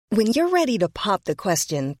When you're ready to pop the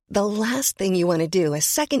question, the last thing you want to do is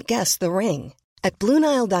second-guess the ring. At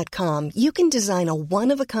BlueNile.com, you can design a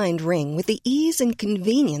one-of-a-kind ring with the ease and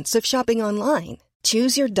convenience of shopping online.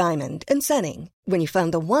 Choose your diamond and setting. When you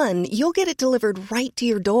find the one, you'll get it delivered right to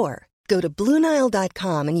your door. Go to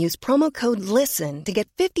BlueNile.com and use promo code LISTEN to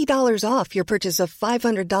get $50 off your purchase of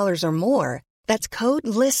 $500 or more. That's code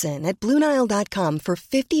LISTEN at BlueNile.com for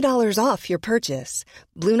 $50 off your purchase.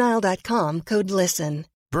 BlueNile.com, code LISTEN.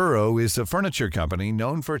 Burrow is a furniture company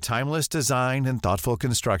known for timeless design and thoughtful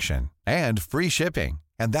construction, and free shipping,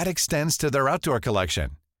 and that extends to their outdoor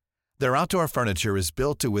collection. Their outdoor furniture is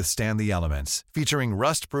built to withstand the elements, featuring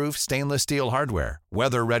rust-proof stainless steel hardware,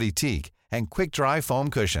 weather-ready teak, and quick-dry foam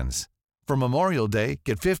cushions. For Memorial Day,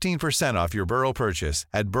 get 15% off your Burrow purchase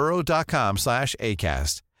at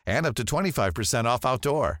burrow.com/ACAST and up to 25% off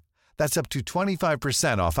outdoor. That's up to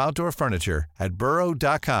 25% off outdoor furniture at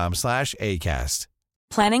burrow.com/ACAST.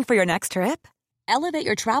 Planning for your next trip? Elevate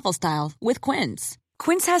your travel style with Quince.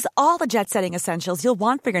 Quince has all the jet-setting essentials you'll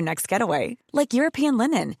want for your next getaway, like European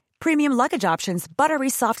linen, premium luggage options, buttery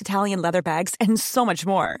soft Italian leather bags, and so much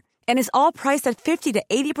more. And is all priced at 50 to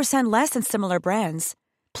 80% less than similar brands.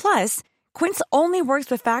 Plus, Quince only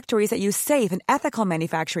works with factories that use safe and ethical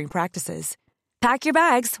manufacturing practices. Pack your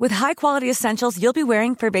bags with high-quality essentials you'll be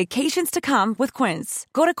wearing for vacations to come with Quince.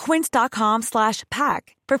 Go to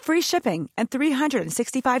quince.com/pack for free shipping and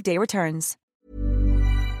 365-day returns.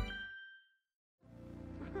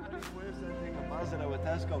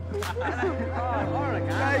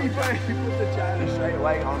 Yeah, you put the China straight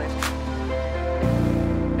away on it.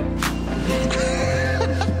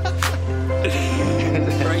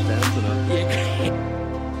 Straight down to that.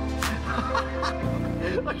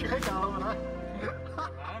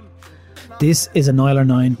 This is a Niler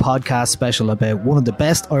 9 podcast special about one of the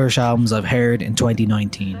best Irish albums I've heard in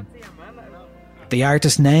 2019. The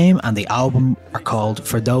artist's name and the album are called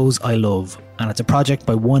For Those I Love, and it's a project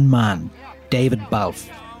by one man, David Balfe,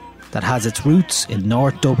 that has its roots in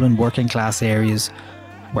North Dublin working class areas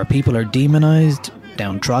where people are demonised,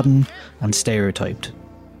 downtrodden and stereotyped.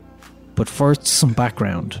 But first, some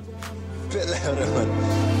background. Bit louder, man.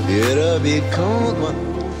 It'll be cold, man.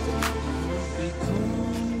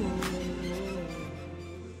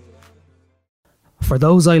 For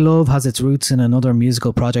Those I Love has its roots in another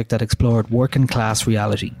musical project that explored working class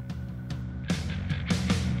reality.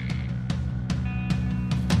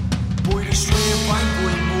 Boy, the stream bank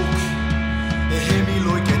boy muck. It hit me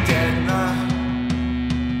like a dead man.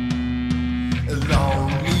 A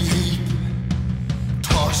lonely heap,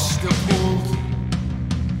 tossed and pulled.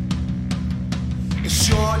 A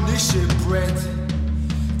shortness of breath,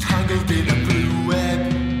 tangled in a blue web.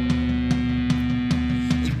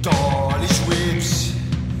 And all his ribs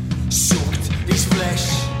sucked his flesh.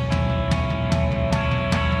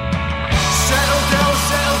 Settle down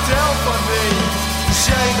for me.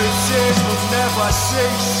 Shame and tears will never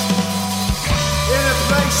cease. In a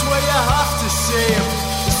place where you have to see him,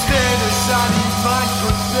 as thin as any man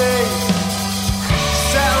could be.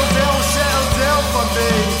 Settle down for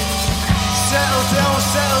me. Settle down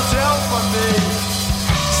for me.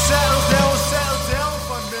 Settle down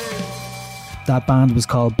for me. That band was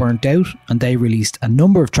called Burnt Out, and they released a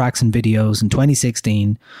number of tracks and videos in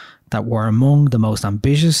 2016 that were among the most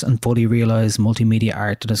ambitious and fully realised multimedia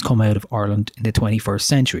art that has come out of Ireland in the 21st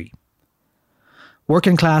century.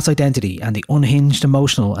 Working class identity and the unhinged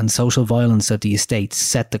emotional and social violence of the estates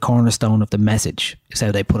set the cornerstone of the message, is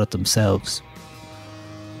how they put it themselves.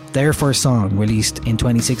 Their first song, released in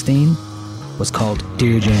 2016, was called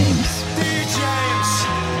Dear James. Dear James,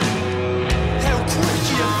 how quick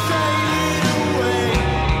you faded away.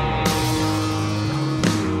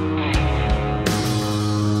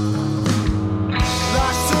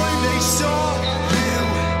 Last time they saw you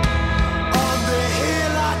on the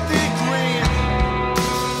hill at the green.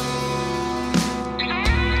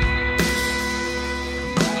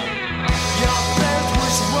 Your bed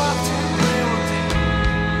was wrapped around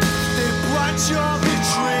the branch of a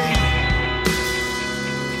tree.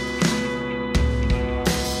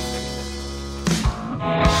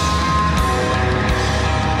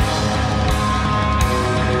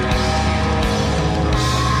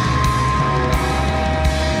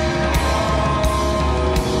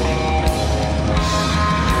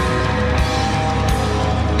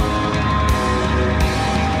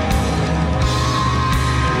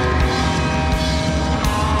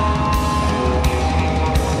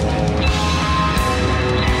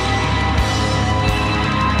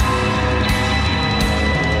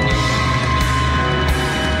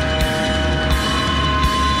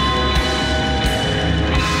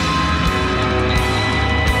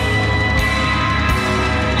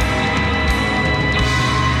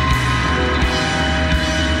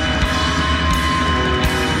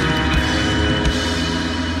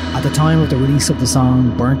 time of the release of the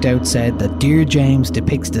song, Burnt Out said that Dear James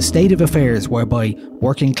depicts the state of affairs whereby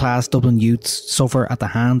working class Dublin youths suffer at the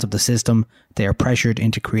hands of the system they are pressured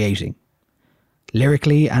into creating.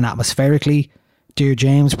 Lyrically and atmospherically, Dear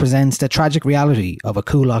James presents the tragic reality of a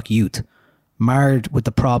Coolock youth, marred with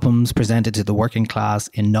the problems presented to the working class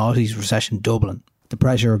in noughties recession Dublin, the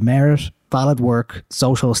pressure of merit, valid work,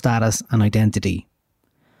 social status and identity.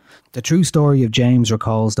 The true story of James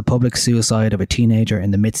recalls the public suicide of a teenager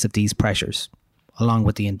in the midst of these pressures, along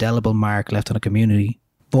with the indelible mark left on a community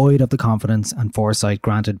void of the confidence and foresight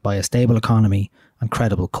granted by a stable economy and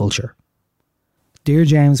credible culture. Dear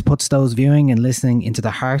James puts those viewing and listening into the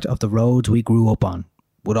heart of the roads we grew up on,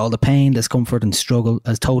 with all the pain, discomfort and struggle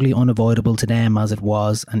as totally unavoidable to them as it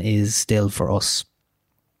was and is still for us.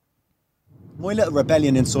 My little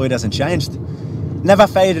rebellion inside hasn't changed. Never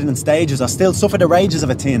faded in stages. I still suffer the rages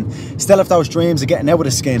of a teen. Still have those dreams of getting out of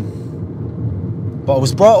the skin. But I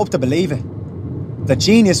was brought up to believe it. That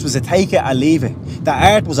genius was a take it or leave it.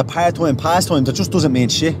 That art was a part-time pastime that just doesn't mean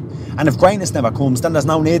shit. And if greatness never comes, then there's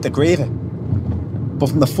no need to grieve it. But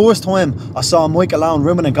from the first time I saw Michael Owen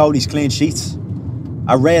ruining Goldie's clean sheets,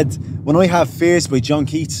 I read When I Have Fears by John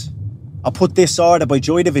Keats. I put This Order by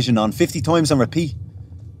Joy Division on 50 times on repeat.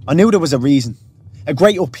 I knew there was a reason. A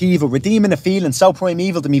great upheaval, redeeming a feeling so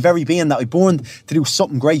primeval to me very being that I burned to do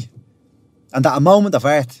something great. And that a moment of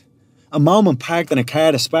art, a moment parked in a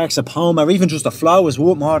car that sparks a poem or even just a flow is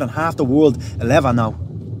worth more than half the world will ever know.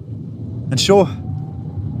 And sure,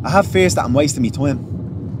 I have fears that I'm wasting my time.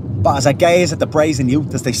 But as I gaze at the brazen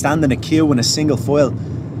youth as they stand in a queue in a single file,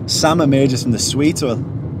 Sam emerges from the sweet aisle,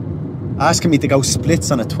 asking me to go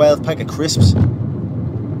splits on a 12-pack of crisps.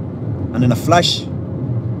 And in a flash,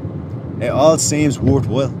 it all seems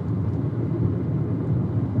worthwhile.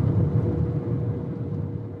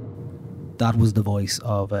 That was the voice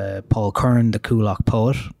of Paul Curran, the Coolock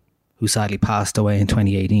poet, who sadly passed away in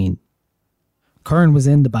 2018. Curran was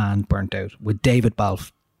in the band Burnt Out with David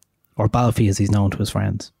Balfe, or Balfe as he's known to his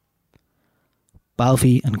friends.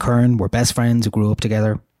 Balfe and Curran were best friends who grew up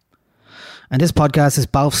together. And this podcast is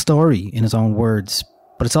Balfe's story in his own words,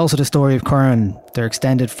 but it's also the story of Curran, their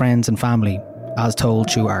extended friends and family, as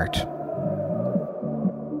told through art.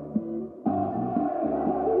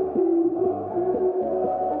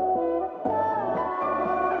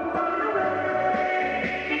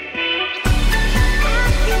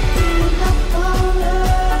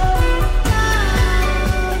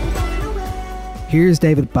 Here's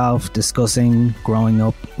David Balfe discussing growing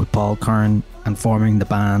up with Paul Curran and forming the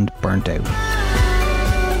band Burnt Out.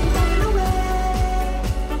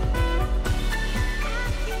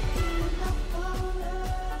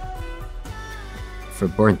 For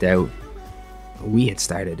Burnt Out, we had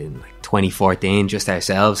started in 2014 just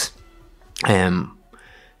ourselves.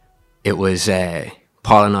 It was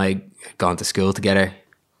Paul and I had gone to school together,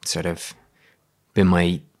 sort of been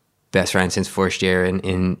my best friend since first year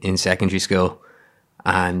in secondary school.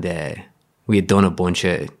 And we had done a bunch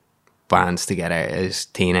of bands together as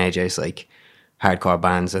teenagers, like hardcore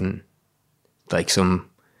bands and like some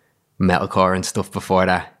metalcore and stuff before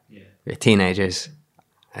that. Yeah. We were teenagers.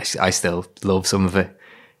 I still love some of it.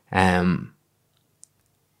 And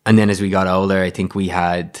then as we got older, I think we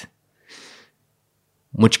had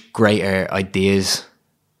much greater ideas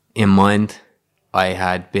in mind. I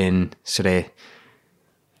had been sort of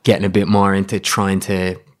getting a bit more into trying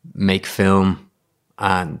to make film,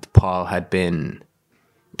 and Paul had been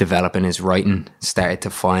developing his writing, started to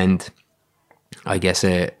find, I guess,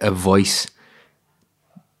 a voice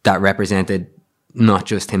that represented not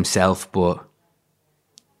just himself, but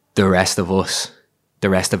the rest of us, the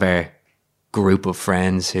rest of our group of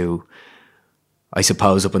friends who, I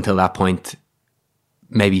suppose up until that point,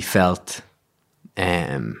 maybe felt,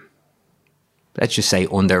 let's just say,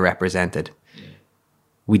 underrepresented. Yeah.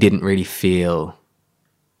 We didn't really feel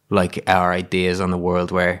like our ideas on the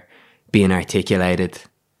world were being articulated,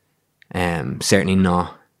 certainly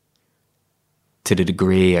not to the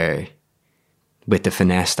degree or with the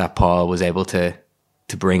finesse that Paul was able to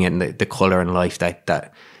bring in, the colour and life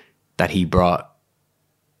that he brought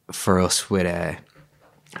for us with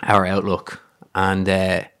our outlook. And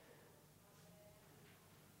then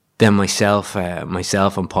myself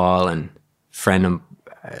and Paul and friend and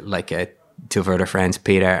two of our other friends,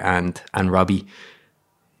 Peter and Robbie.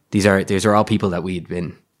 These are all people that we'd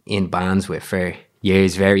been in bands with for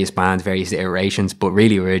years, various bands, various iterations, but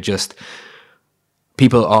really we're just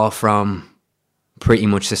people all from pretty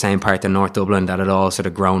much the same part of North Dublin that had all sort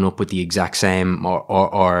of grown up with the exact same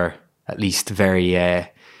or at least very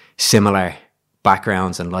similar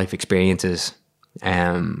backgrounds and life experiences.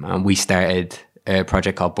 And we started a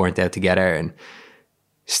project called Burnt Out together, and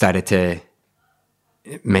started to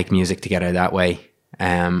make music together that way.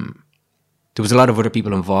 There was a lot of other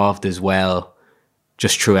people involved as well,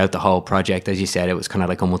 just throughout the whole project. As you said, it was kind of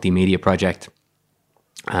like a multimedia project.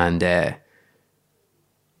 And I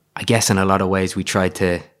guess in a lot of ways we tried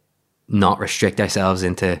to not restrict ourselves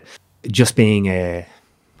into just being a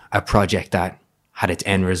project that had its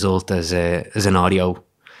end result as an audio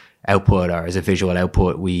output or as a visual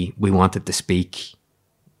output. We wanted to speak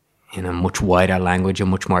in a much wider language, a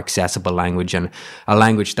much more accessible language, and a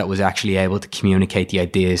language that was actually able to communicate the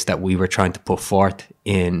ideas that we were trying to put forth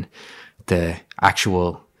in the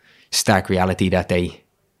actual stark reality that they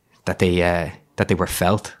were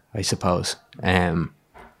felt, I suppose. I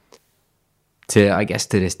guess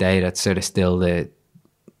to this day, that's sort of still the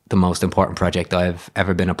most important project I've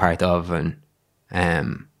ever been a part of, and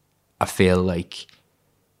I feel like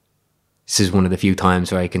this is one of the few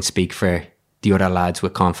times where I can speak for the other lads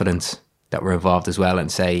with confidence that were involved as well,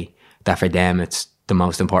 and say that for them it's the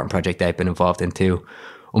most important project they've been involved in too.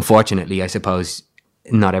 Unfortunately, I suppose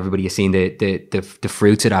not everybody has seen the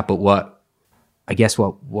fruits of that, but what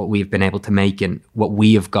we've been able to make and what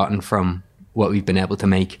we have gotten from what we've been able to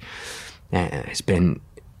make has been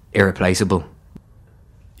irreplaceable.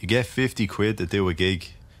 You get 50 quid to do a gig.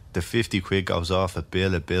 The 50 quid goes off a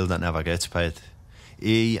bill that never gets paid.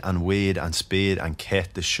 E and weed and speed and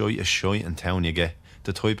ket, the shite in town you get.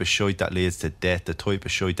 The type of shite that leads to death, the type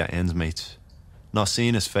of shite that ends mates. Not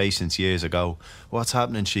seen his face since years ago. What's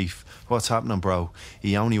happening, chief? What's happening, bro?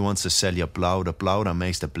 He only wants to sell you blow, the blow that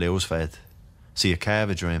makes the blues fade. So you carve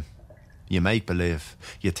a dream. You make believe.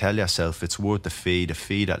 You tell yourself it's worth the fee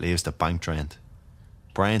that leaves the bank drained.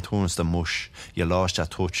 Brain turns to mush. You lost your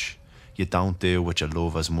touch. You don't deal with your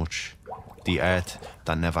love as much. The art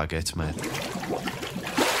that never gets made.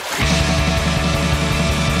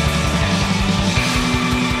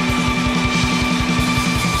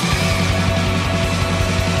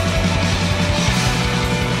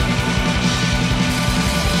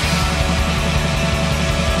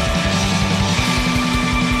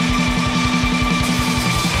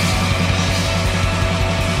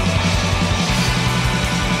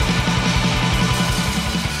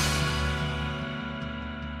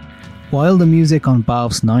 While the music on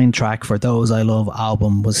Balf's 9-track For Those I Love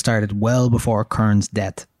album was started well before Kern's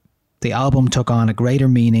death, the album took on a greater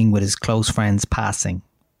meaning with his close friend's passing.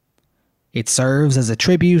 It serves as a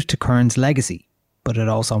tribute to Kern's legacy, but it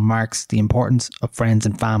also marks the importance of friends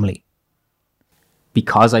and family.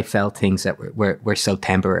 Because I felt things that were so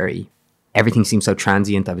temporary, everything seemed so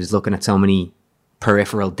transient. I was looking at so many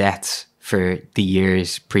peripheral deaths for the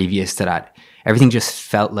years previous to that. Everything just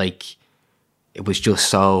felt like it was just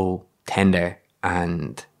so tender,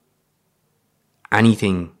 and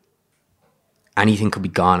anything could be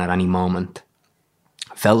gone at any moment.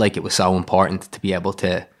 I felt like it was so important to be able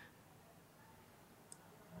to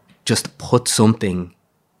just put something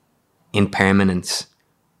in permanence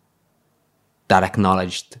that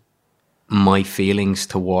acknowledged my feelings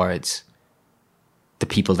towards the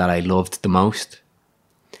people that I loved the most,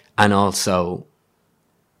 and also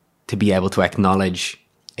to be able to acknowledge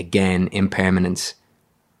again in permanence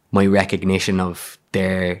my recognition of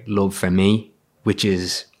their love for me, which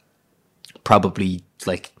is probably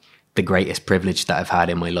like the greatest privilege that I've had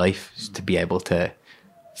in my life, is to be able to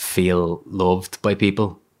feel loved by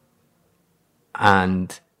people.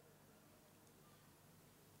 And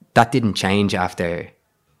that didn't change after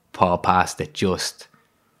Paul passed. It just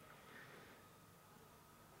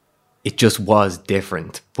was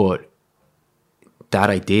different, but that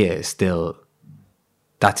idea is still,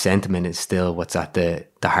 that sentiment is still what's at the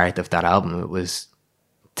heart of that album. It was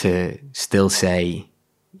to still say,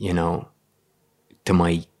 you know, to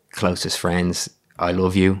my closest friends, I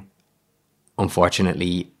love you.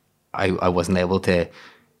 Unfortunately, I wasn't able to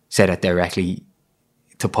say that directly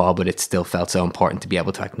to Paul, but it still felt so important to be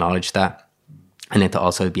able to acknowledge that, and then to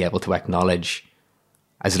also be able to acknowledge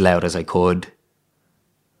as loud as I could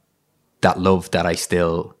that love that I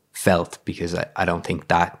still felt, because I don't think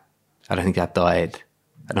that died.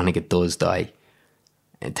 I don't think it does die.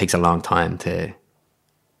 It takes a long time to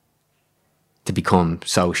become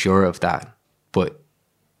so sure of that. But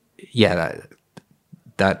yeah,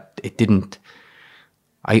 that it didn't.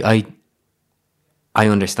 I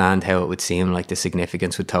understand how it would seem like the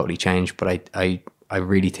significance would totally change, but I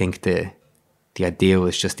really think the idea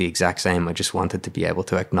was just the exact same. I just wanted to be able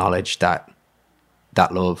to acknowledge that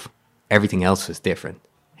love. Everything else was different.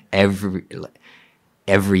 Every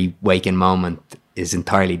waking moment is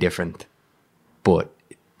entirely different, but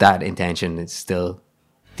that intention is still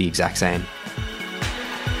the exact same.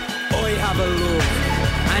 I have a love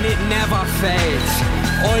and it never fades.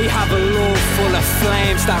 I have a love full of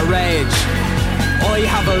flames that rage. I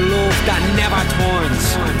have a love that never turns,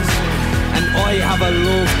 and I have a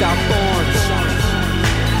love that burns.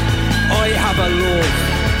 I have a love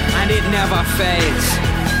and it never fades.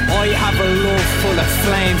 I have a love full of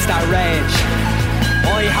flames that rage.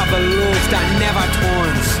 I have a love that never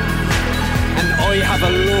turns, and I have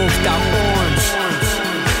a love that burns.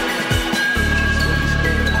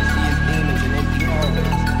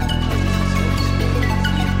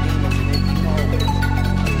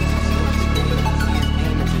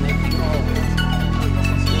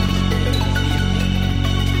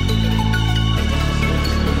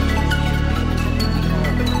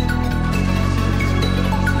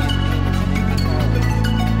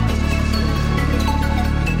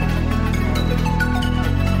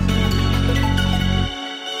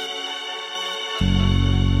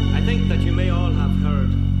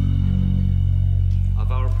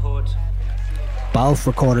 Balfe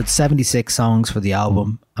recorded 76 songs for the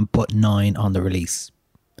album and put 9 on the release.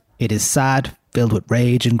 It is sad, filled with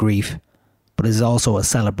rage and grief, but it is also a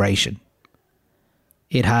celebration.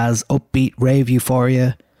 It has upbeat rave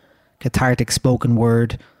euphoria, cathartic spoken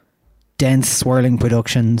word, dense swirling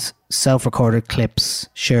productions, self-recorded clips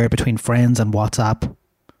shared between friends and WhatsApp,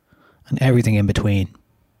 and everything in between.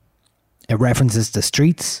 It references the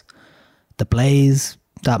streets, the blaze,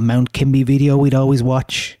 that Mount Kimby video we'd always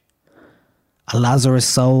watch, A Lazarus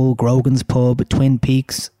Soul, Grogan's Pub, Twin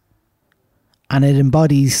Peaks, and it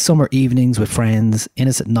embodies summer evenings with friends,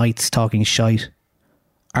 innocent nights talking shite,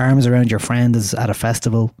 arms around your friends at a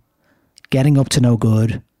festival, getting up to no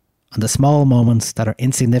good, and the small moments that are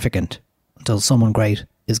insignificant until someone great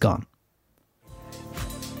is gone.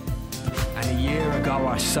 And a year ago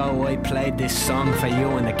or so I played this song for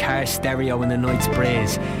you in the car stereo in the night's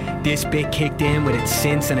breeze. This bit kicked in with its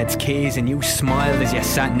synths and its keys, and you smiled as you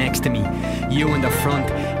sat next to me. You in the front,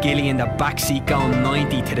 Gilly in the backseat going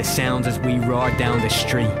 90 to the sounds as we roared down the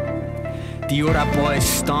street. The other boys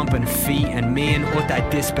stomping feet and me in utter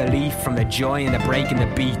disbelief from the joy and the break in the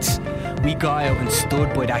beats. We got out and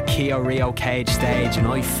stood by that Kia Rio cage stage, and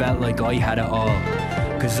I felt like I had it all.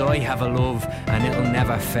 Cause I have a love and it'll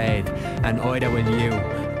never fade, and either will you,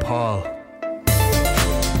 Paul.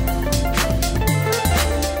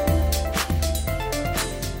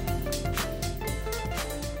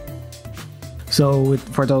 So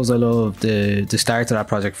for those I love, the start of that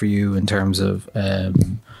project for you in terms of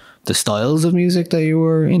the styles of music that you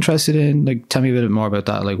were interested in, like tell me a bit more about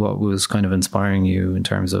that, like what was kind of inspiring you in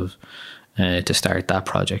terms of to start that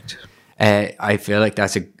project? I feel like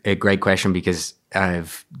that's a great question because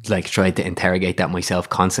I've like tried to interrogate that myself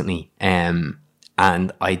constantly, and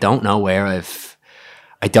I don't know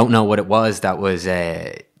I don't know what it was that was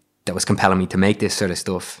compelling me to make this sort of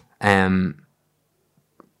stuff.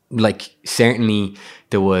 Like certainly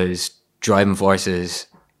there was driving forces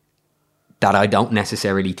that I don't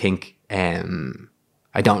necessarily think are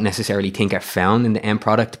found in the end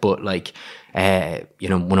product, but like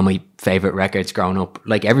one of my favorite records growing up,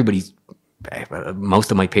 like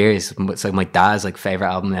most of my peers, it's like my dad's like favorite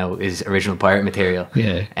album now is Original Pirate Material.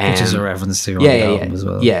 Yeah, which is a reference to your album as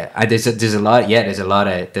well. Yeah, and there's a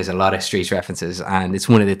lot of Streets references, and it's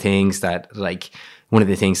one of the things that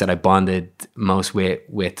I bonded most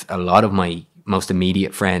with a lot of my most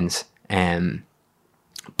immediate friends.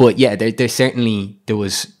 But yeah, there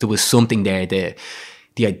was something there.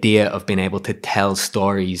 The idea of being able to tell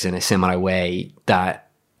stories in a similar way that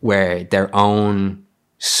were their own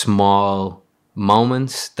small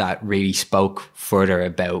moments that really spoke further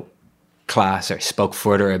about class or spoke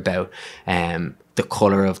further about the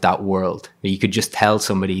colour of that world. You could just tell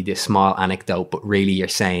somebody this small anecdote, but really you're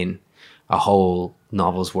saying a whole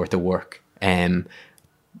novel's worth of work.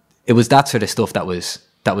 It was that sort of stuff that was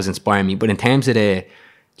inspiring me. But in terms of the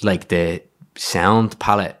sound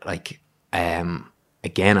palette, like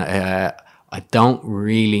again, I don't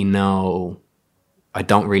really know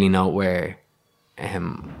where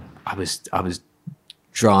I was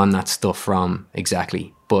drawing that stuff from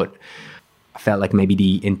exactly, but I felt like maybe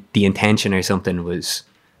the intention or something was.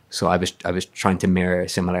 So I was trying to mirror a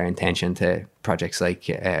similar intention to projects like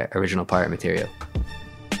Original Pirate Material.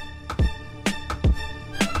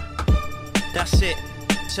 That's it.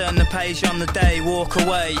 Turn the page on the day, walk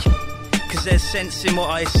away. Cause there's sense in what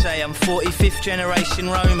I say. I'm 45th generation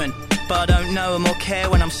Roman, but I don't know them or care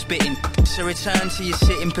when I'm spitting. So return to your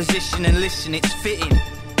sitting position and listen, it's fitting.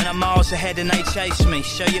 And I'm miles ahead and they chase me.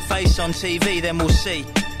 Show your face on TV, then we'll see.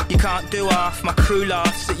 You can't do half, my crew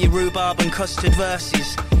laughs at your rhubarb and custard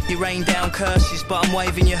verses. You rain down curses, but I'm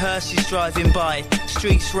waving your hearses driving by.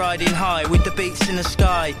 Streets riding high with the beats in the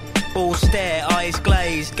sky. All stare, eyes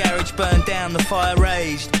glazed, garage burned down, the fire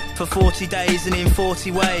raged for 40 days and in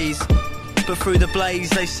 40 ways. But through the blaze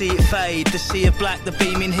they see it fade, the sea of black, the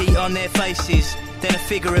beaming heat on their faces. Then a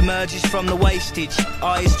figure emerges from the wastage,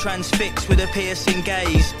 eyes transfixed with a piercing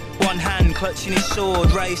gaze. One hand clutching his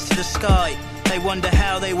sword raised to the sky. They wonder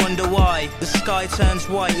how, they wonder why. The sky turns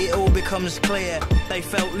white, it all becomes clear. They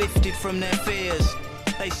felt lifted from their fears.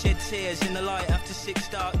 They shed tears in the light after 6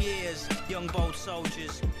 dark years. Young bold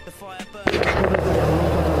soldiers, the fire burned.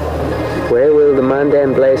 Where will the man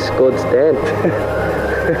then bless God's dead?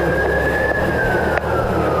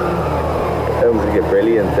 Sounds like a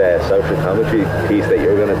brilliant social commentary piece that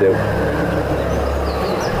you're going to do.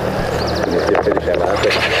 Can you still finish that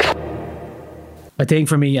answer? I think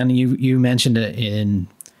for me, and you mentioned it in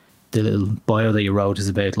the little bio that you wrote, is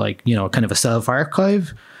about like, you know, kind of a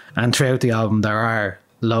self-archive. And throughout the album, there are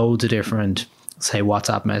loads of different, say,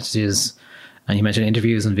 WhatsApp messages, and you mentioned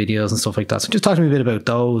interviews and videos and stuff like that. So just talk to me a bit about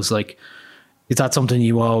those. Like, is that something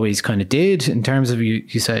you always kind of did in terms of you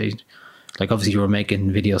say, like, obviously you were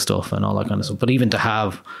making video stuff and all that kind of stuff, but even to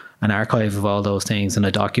have an archive of all those things and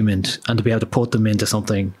a document and to be able to put them into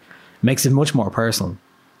something makes it much more personal.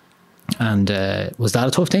 And was that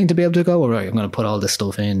a tough thing to be able to go, all right, I'm going to put all this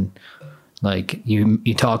stuff in? Like you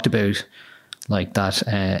talked about like that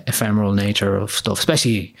ephemeral nature of stuff,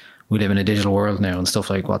 especially we live in a digital world now and stuff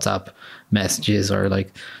like WhatsApp messages or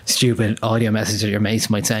like stupid audio messages that your mates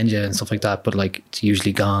might send you and stuff like that, but like it's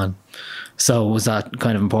usually gone. So was that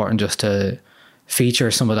kind of important just to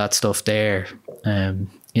feature some of that stuff there in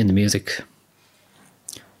the music?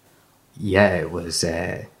 Yeah, it was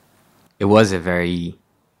a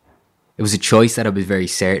choice that I was very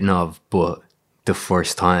certain of, but the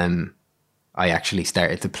first time I actually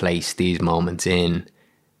started to place these moments in,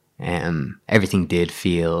 everything did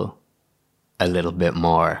feel a little bit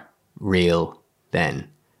more real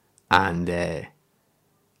then. And I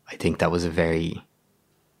think that was a very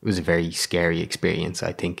scary experience.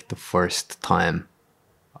 I think the first time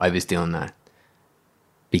I was doing that,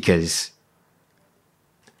 because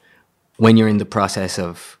when you're in the process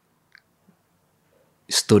of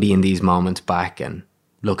studying these moments back and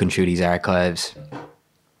looking through these archives,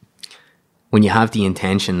 when you have the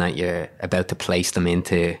intention that you're about to place them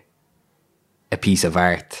into a piece of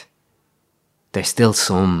art, there's still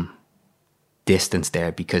some distance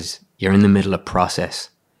there because you're in the middle of process.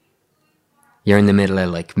 You're in the middle of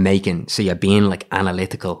like making, so you're being like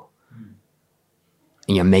analytical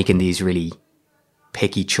and you're making these really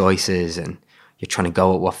picky choices and you're trying to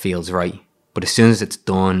go at what feels right. But as soon as it's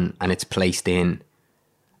done and it's placed in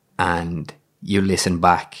and you listen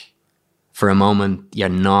back, for a moment, you're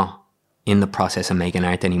not in the process of making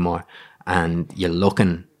art anymore and you're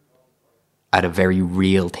looking at a very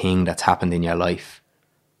real thing that's happened in your life.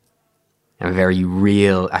 A very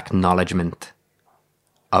real acknowledgement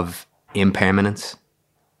of impermanence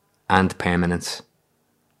and permanence.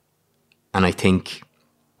 And I think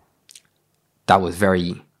that was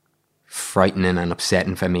very frightening and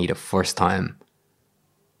upsetting for me the first time.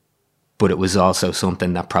 But it was also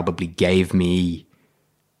something that probably gave me,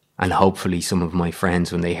 and hopefully some of my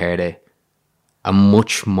friends when they heard it, a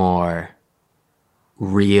much more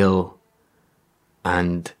real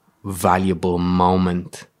and valuable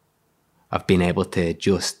moment of being able to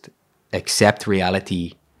just accept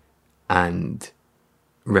reality and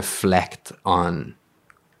reflect on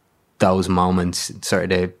those moments, sort of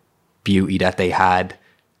the beauty that they had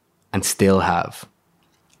and still have.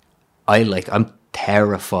 I'm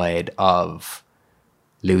terrified of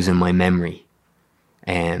losing my memory.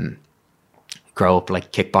 Grow up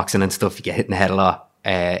like kickboxing and stuff, you get hit in the head a lot.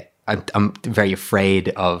 I'm very afraid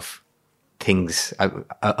of things,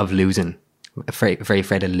 of losing, very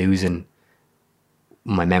afraid of losing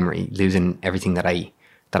my memory, losing everything that I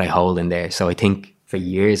hold in there. So I think for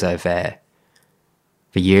years I've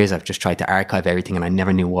just tried to archive everything, and I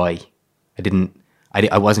never knew why.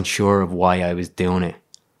 I wasn't sure of why I was doing it,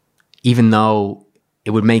 even though it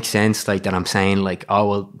would make sense, like that I'm saying like, oh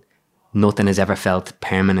well, nothing has ever felt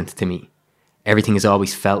permanent to me. Everything has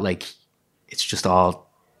always felt like it's all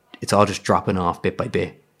just dropping off bit by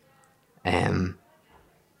bit. I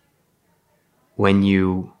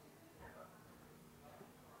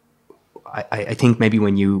think maybe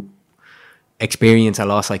when you experience a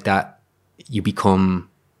loss like that, you become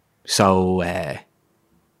so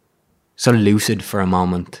lucid for a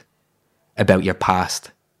moment about your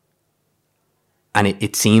past. And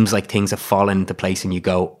it seems like things have fallen into place and you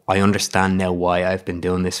go, I understand now why I've been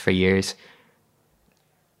doing this for years.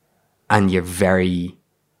 And you're very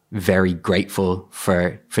very grateful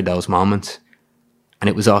for those moments. And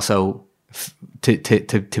it was also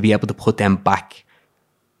to be able to put them back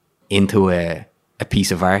into a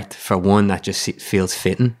piece of art, for one, that just feels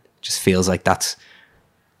fitting, just feels like that's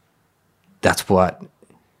what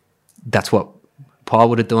Paul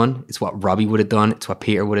would have done. It's what Robbie would have done. It's what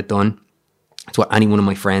Peter would have done. It's what any one of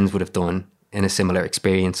my friends would have done in a similar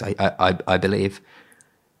experience. I believe.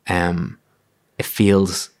 It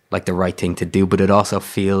feels like the right thing to do, but it also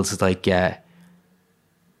feels like the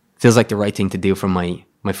right thing to do for my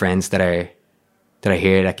friends that are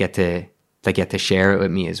here, that get to share it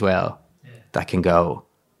with me as well. Yeah. That can go,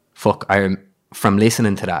 fuck. From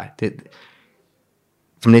listening to that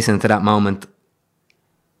moment,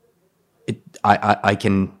 I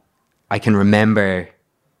can remember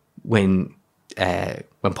when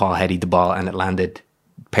Paul headed the ball and it landed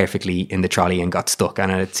perfectly in the trolley and got stuck.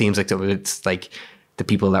 And it seems like it's like the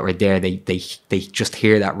people that were there, they just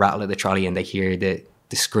hear that rattle of the trolley, and they hear the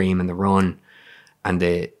scream and the run and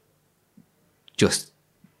the just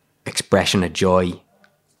expression of joy.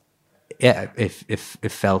 Yeah, it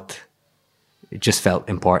just felt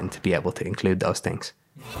important to be able to include those things.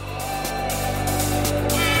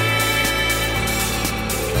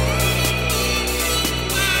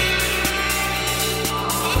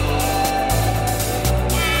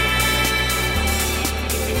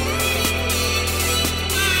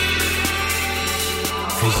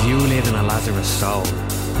 Cause you live in a Lazarus soul,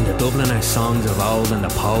 and the Dubliner songs of old, and the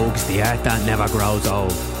Pogues, the art that never grows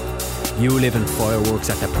old. You live in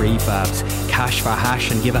fireworks at the prefabs, cash for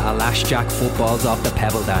hash and give it a lash, jack footballs off the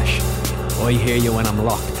pebble dash. I hear you when I'm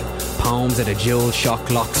locked, poems at a jewel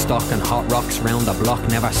shock, lock, stock and hot rocks round the block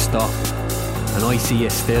never stop. And I see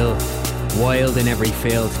you still, wild in every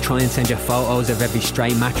field, try and send you photos of every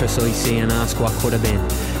stray mattress I see and ask what could have been.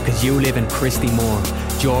 Cause you live in Christy Moore,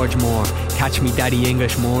 George Moore, Catch Me Daddy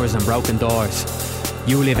English Moors and Broken Doors.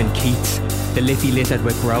 You live in Keats, the Liffey littered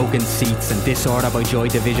with broken seats and Disorder by Joy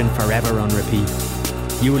Division forever on repeat.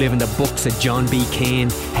 You live in the books of John B. Cain,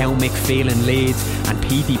 How McPhelan leads, and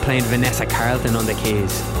Petey playing Vanessa Carlton on the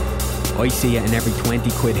keys. I see it in every 20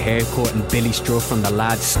 quid haircut and Billy Struff from the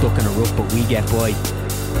lads stuck in a rut, but we get by.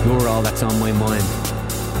 You're all that's on my mind.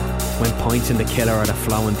 When Points in the Killer are the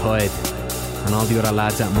flowing tide, and all the other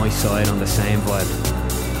lads at my side on the same vibe.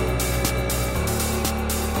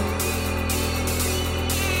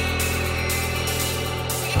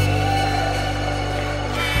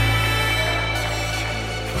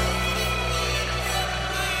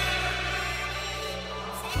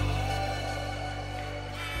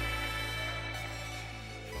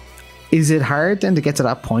 Is it hard then to get to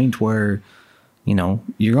that point where, you know,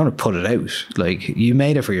 you're going to put it out? Like, you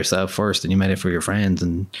made it for yourself first and you made it for your friends,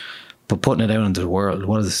 but putting it out into the world,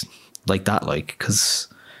 what is like that like? Because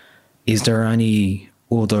is there any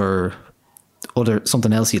other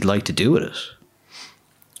something else you'd like to do with it?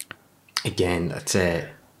 Again, that's a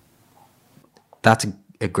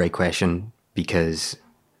great question, because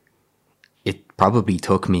it probably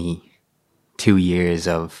took me 2 years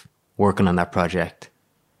of working on that project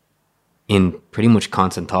in pretty much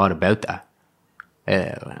constant thought about that.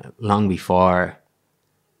 Long before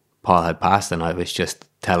Paul had passed, and I was just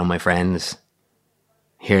telling my friends,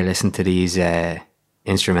 here, listen to these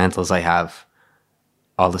instrumentals I have.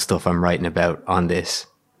 All the stuff I'm writing about on this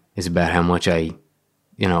is about how much I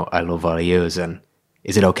love all of yous, and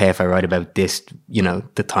is it okay if I write about this,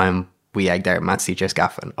 the time we egged our maths teacher's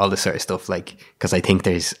gaff and all this sort of stuff, like, because I think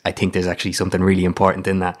there's actually something really important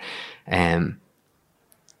in that.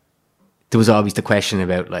 There was always the question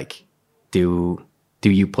about, like, do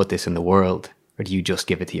you put this in the world, or do you just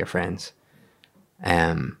give it to your friends?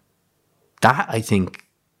 That, I think,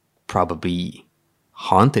 probably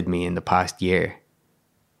haunted me in the past year,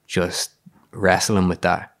 just wrestling with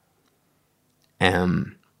that. I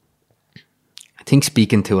think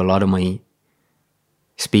speaking to a lot of my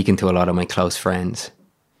close friends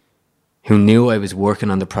who knew I was working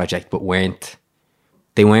on the project but weren't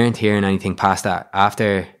hearing anything past that.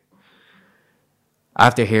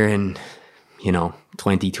 After hearing,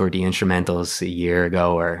 20, 30 instrumentals a year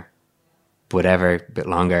ago or whatever, a bit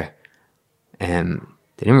longer, they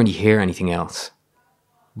didn't really hear anything else.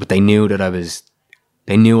 But they knew I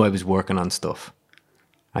was working on stuff.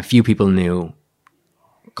 A few people knew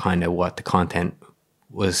kind of what the content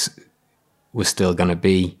was still going to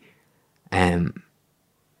be. I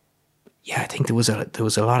think there was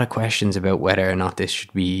a lot of questions about whether or not this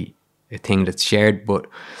should be a thing that's shared, but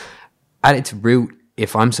at its root,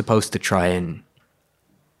 if I'm supposed to try and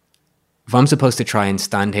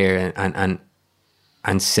stand here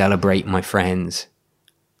and celebrate my friends,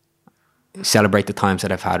 celebrate the times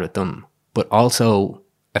that I've had with them, but also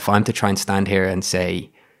if I'm to try and stand here and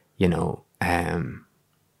say, you know,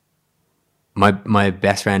 my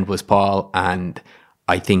best friend was Paul, and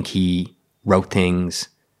I think he wrote things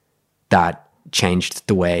that changed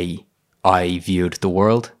the way I viewed the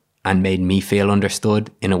world and made me feel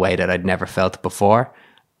understood in a way that I'd never felt before.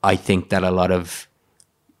 I think that a lot of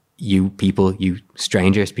you people, you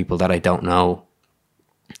strangers, people that I don't know,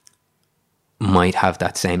 might have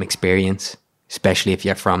that same experience, especially if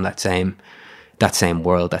you're from that same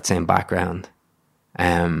world, that same background.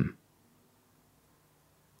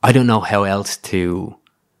 I don't know how else to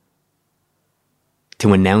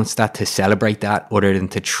announce that, to celebrate that, other than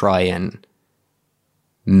to try and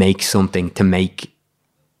make something, to make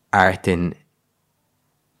art in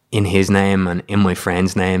his name and in my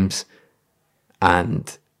friends' names,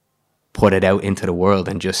 and put it out into the world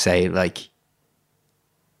and just say, like,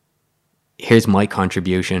 here's my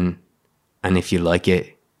contribution, and if you like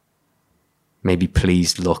it, maybe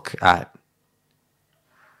please look at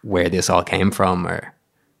where this all came from or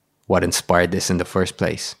what inspired this in the first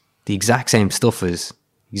place. The exact same stuff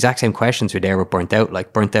exact same questions were there with Burnt Out.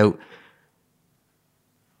 Like, Burnt Out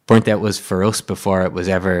was for us before it was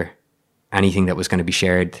ever anything that was going to be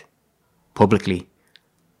shared publicly.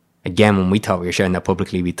 Again, when we thought we were sharing that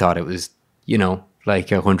publicly, we thought it was, you know,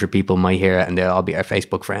 like 100 people might hear it and they'll all be our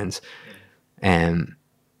Facebook friends. And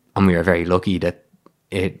we were very lucky that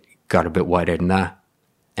it got a bit wider than that.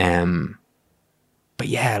 But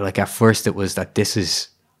yeah, like at first it was that this is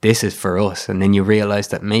for us. And then you realize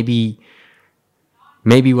that maybe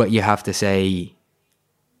what you have to say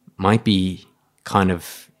might be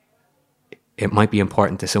it might be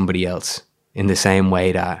important to somebody else, in the same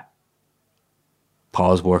way that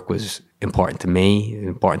Paul's work was important to me,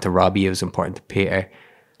 important to Robbie, it was important to Peter.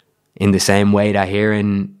 In the same way that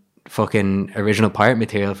hearing fucking original Pirate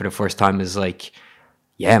material for the first time is like,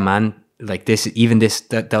 yeah, man, like this, even this,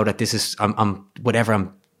 though that this is, I'm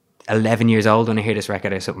 11 years old when I hear this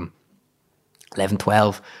record or something, 11,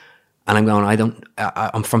 12, and I'm going,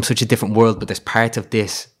 I'm from such a different world, but there's parts of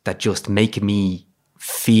this that just make me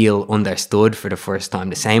feel understood for the first time.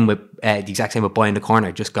 The same with, the exact same with Boy in the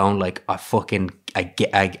Corner, just going like, I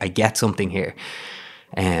get something here.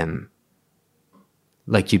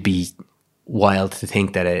 Like, you'd be wild to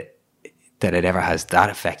think that it ever has that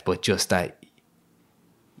effect, but just that,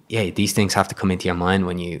 yeah, these things have to come into your mind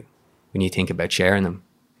when you think about sharing them.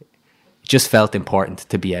 It just felt important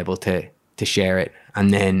to be able to share it.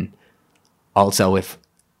 And then also, if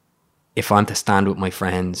I'm to stand with my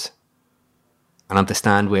friends and I'm to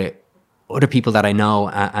stand with other people that I know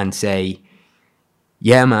and say,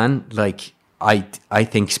 yeah, man, like, I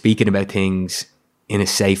think speaking about things in a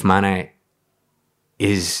safe manner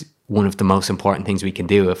is one of the most important things we can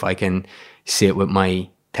do. If I can sit with my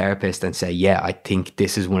therapist and say, yeah, I think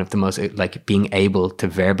this is one of the most, like, being able to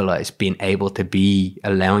verbalize, being able to be,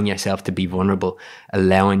 allowing yourself to be vulnerable,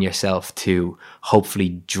 allowing yourself to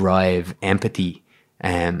hopefully drive empathy.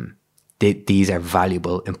 These are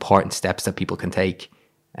valuable, important steps that people can take.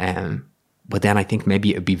 But then I think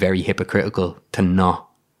maybe it would be very hypocritical to not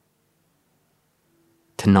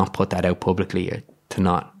put that out publicly, or to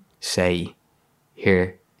not say,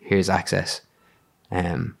 here's access.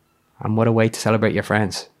 And what a way to celebrate your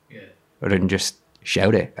friends, other than just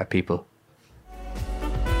shout it at people.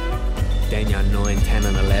 Then you're 9, 10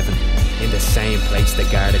 and 11 in the same place the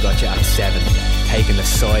Garda got you at 7, taking the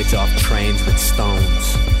sides off trains with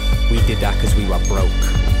stones. We did that because we were broke.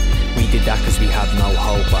 We did that because we had no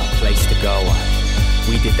hope or a place to go.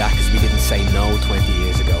 We did that because we didn't say no 20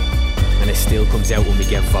 years ago. And it still comes out when we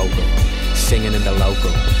get vocal, singing in the local.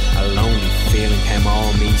 A lonely feeling came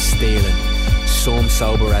on me stealing. Some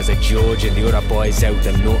sober as a judge and the other boys out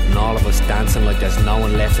the nut, and all of us dancing like there's no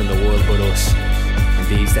one left in the world but us. And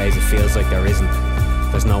these days it feels like there isn't.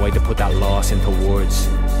 There's no way to put that loss into words.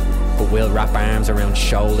 But we'll wrap arms around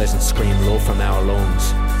shoulders and scream love from our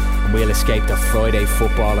lungs. And we'll escape the Friday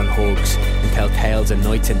football and hugs and tell tales of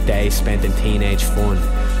nights and days spent in teenage fun.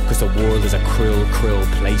 Because the world is a cruel, cruel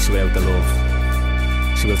place without the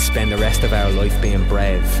love. So we'll spend the rest of our life being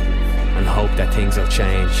brave and hope that things will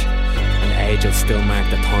change. And age will still mark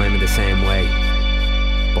the time in the same way.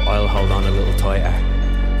 But I'll hold on a little tighter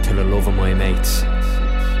to the love of my mates,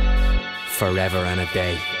 forever and a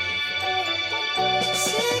day.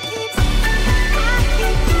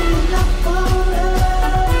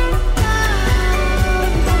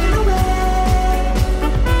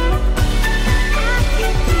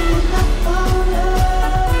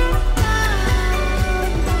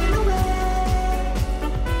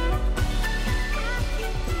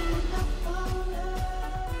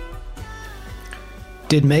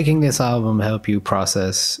 Did making this album help you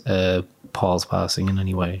process Paul's passing in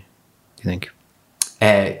any way, do you think?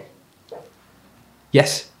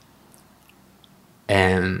 Yes.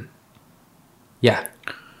 Yeah. Because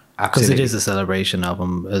Absolutely. it is a celebration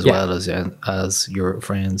album as well as your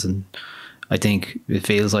friends, and I think it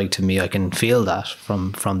feels like, to me, I can feel that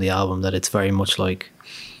from the album, that it's very much like,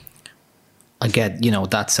 I get,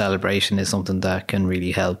 that celebration is something that can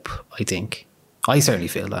really help. I think I certainly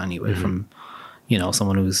feel that anyway, from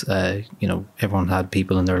someone who's everyone had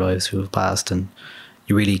people in their lives who have passed, and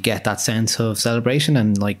you really get that sense of celebration.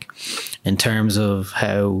 And like, in terms of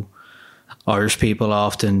how Irish people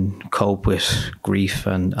often cope with grief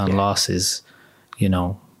and loss is,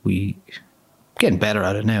 we getting better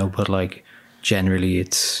at it now, but like, generally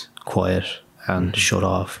it's quiet and shut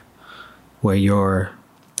off, where you're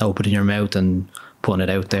opening your mouth and putting it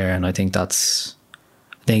out there. And I think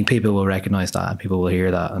people will recognize that, and people will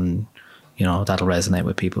hear that, and that'll resonate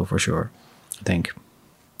with people for sure, I think.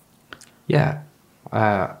 Yeah,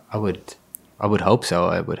 I would hope so.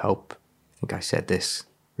 I think I said this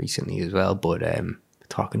recently as well, but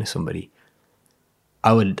talking to somebody,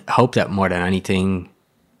 I would hope that more than anything,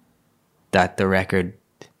 that the record,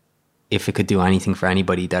 if it could do anything for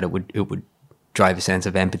anybody, that it would drive a sense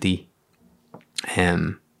of empathy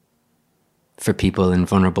for people in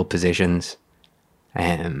vulnerable positions,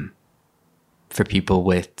 for people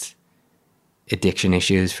with addiction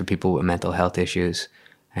issues, for people with mental health issues,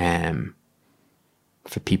 for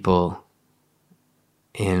people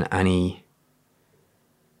in any...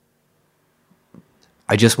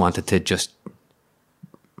 I just wanted to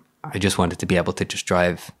be able to just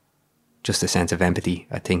drive just a sense of empathy.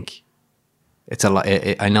 I think it's a lot.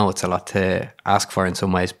 I know it's a lot to ask for in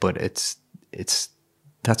some ways, but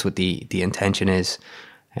that's what the intention is.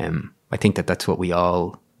 I think that's what we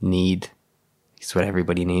all need. It's what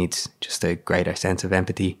everybody needs, just a greater sense of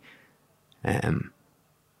empathy. I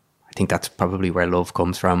think that's probably where love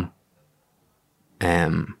comes from.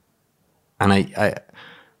 And I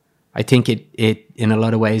think it in a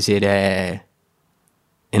lot of ways it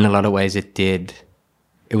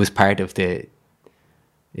was part of the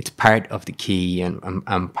key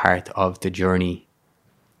and part of the journey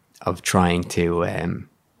of trying to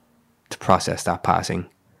process that passing,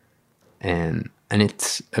 and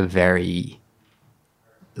it's a very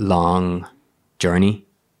long journey,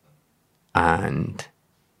 and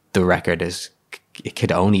the record it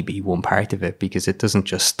could only be one part of it, because it doesn't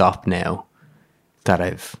just stop now that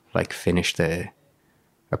I've finished a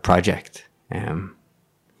project.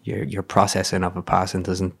 Your processing of a passing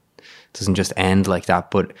doesn't just end like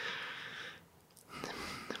that, but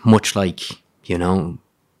much like,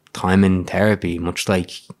 time in therapy, much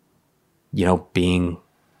like, being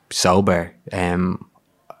sober,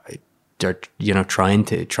 trying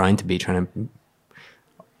to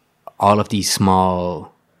all of these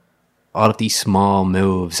small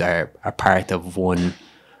moves are part of one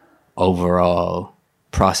overall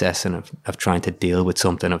process, and of trying to deal with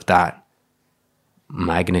something of that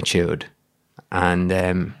magnitude. And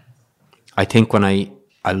I think when I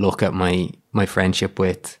look at my friendship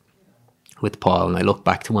with Paul, and I look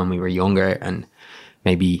back to when we were younger and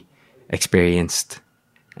maybe experienced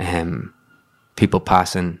people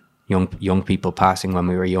passing, young people passing when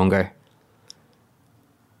we were younger,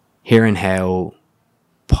 hearing how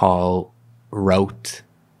Paul wrote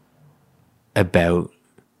about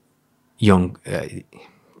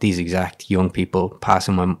these exact young people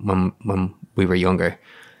passing when we were younger,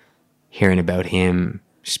 hearing about him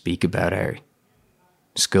speak about our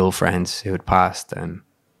school friends who had passed and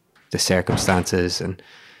the circumstances, and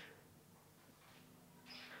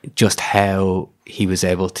just how he was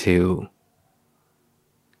able to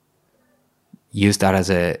use that as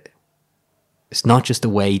it's not just a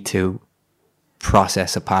way to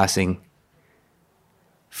process a passing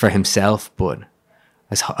for himself, but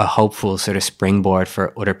as a hopeful sort of springboard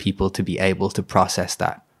for other people to be able to process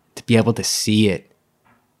that, to be able to see it,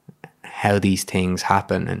 how these things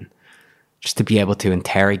happen, and just to be able to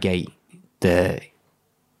interrogate the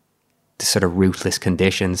sort of ruthless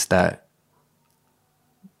conditions that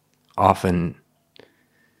often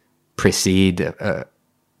precede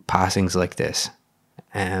passings like this.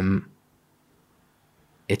 It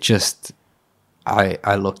just,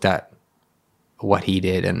 I looked at what he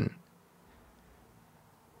did, and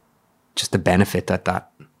just the benefit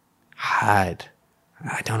that had.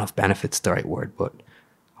 I don't know if benefit's the right word, but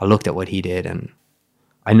I looked at what he did, and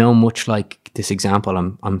I know, much like this example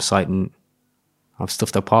I'm citing of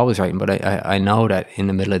stuff that Paul was writing, but I know that in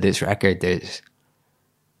the middle of this record there's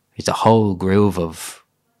a whole groove of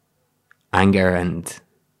anger and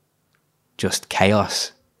just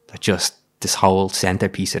chaos, that just this whole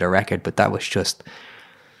centerpiece of the record. But that was just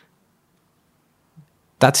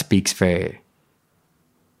that speaks for,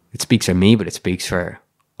 it speaks for me, but it speaks for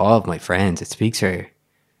all of my friends. It speaks for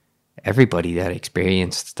everybody that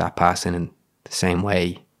experienced that passing in the same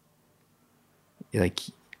way. Like,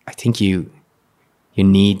 I think you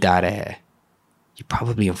need that, you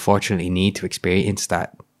probably unfortunately need to experience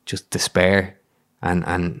that just despair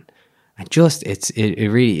and just,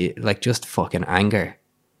 it really, like, just fucking anger.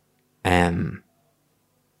 And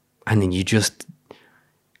then you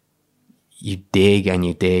dig and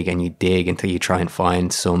you dig and you dig until you try and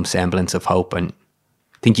find some semblance of hope. And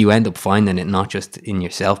I think you end up finding it not just in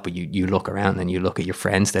yourself, but you look around and you look at your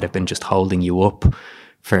friends that have been just holding you up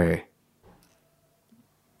for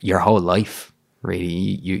your whole life,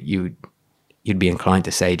 really. You'd be inclined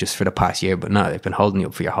to say just for the past year, but no, they've been holding you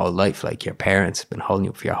up for your whole life. Like, your parents have been holding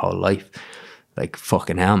you up for your whole life. Like,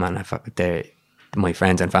 fucking hell, man. My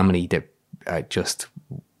friends and family, they're just,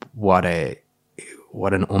 what an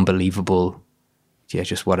unbelievable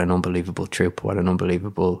troop, what an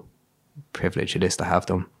unbelievable privilege it is to have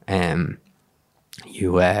them.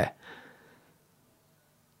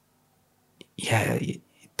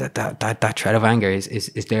 That thread of anger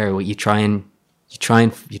is there. You try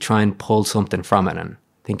and pull something from it, and I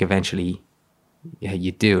think eventually, yeah,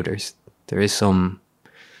 you do. There is some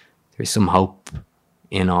hope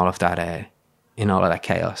in all of that,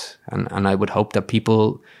 chaos, and I would hope that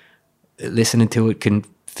people listening to it can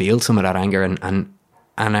feel some of that anger and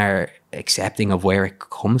are accepting of where it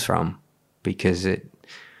comes from, because I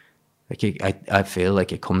feel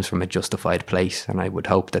like it comes from a justified place, and I would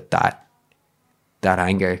hope that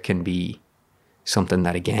anger can be something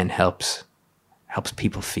that again helps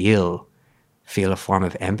people feel a form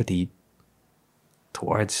of empathy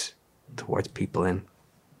towards people in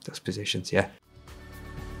those positions. Yeah.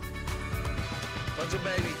 What's up,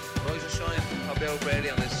 baby? Rise and shine. I'll be out ready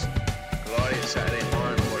on this glorious Saturday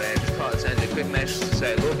morning. But just thought I'd send you a quick message to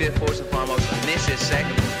say I love you first and foremost. I miss you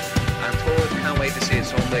second. And third, can't wait to see you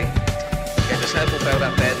Sunday. Get yourself up out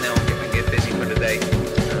of bed now and get busy for the day. And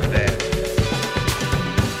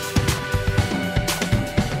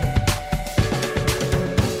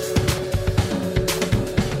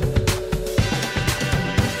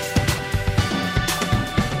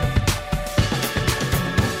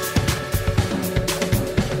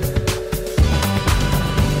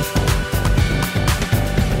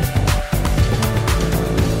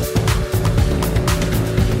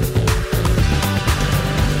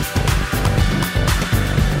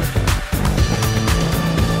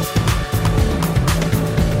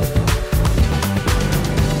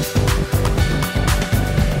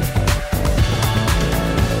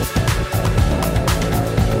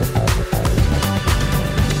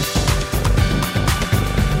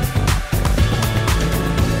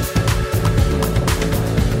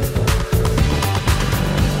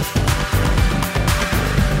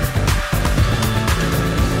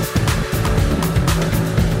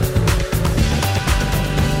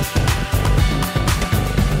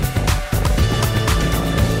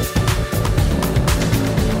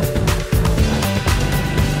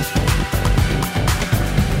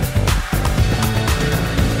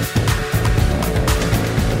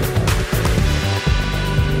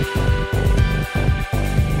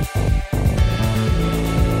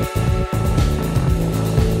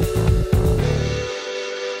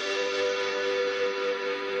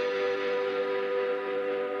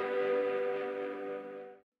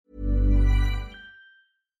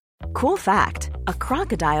Cool fact, a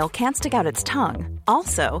crocodile can't stick out its tongue.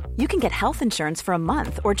 Also, you can get health insurance for a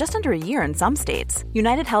month or just under a year in some states.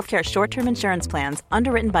 United Healthcare short-term insurance plans,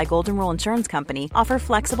 underwritten by Golden Rule Insurance Company, offer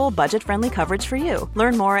flexible, budget-friendly coverage for you.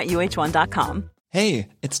 Learn more at uh1.com. Hey,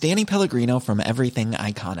 it's Danny Pellegrino from Everything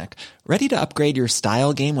Iconic. Ready to upgrade your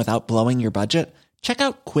style game without blowing your budget? Check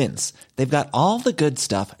out Quince. They've got all the good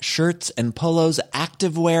stuff, shirts and polos,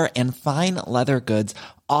 activewear, and fine leather goods,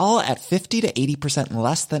 all at 50 to 80%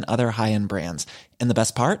 less than other high-end brands. And the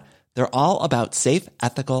best part? They're all about safe,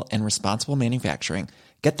 ethical, and responsible manufacturing.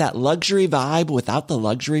 Get that luxury vibe without the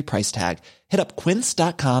luxury price tag. Hit up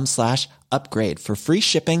quince.com/upgrade for free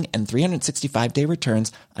shipping and 365-day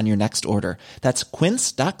returns on your next order. That's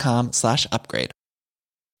quince.com/upgrade.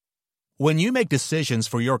 When you make decisions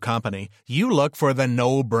for your company, you look for the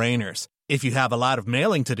no-brainers. If you have a lot of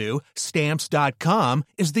mailing to do, Stamps.com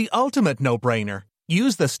is the ultimate no-brainer.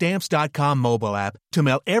 Use the Stamps.com mobile app to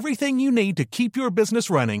mail everything you need to keep your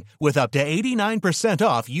business running with up to 89%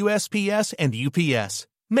 off USPS and UPS.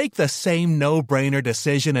 Make the same no-brainer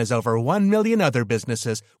decision as over 1 million other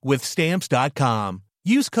businesses with Stamps.com.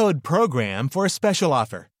 Use code PROGRAM for a special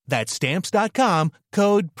offer. That's Stamps.com,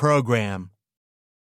 code PROGRAM.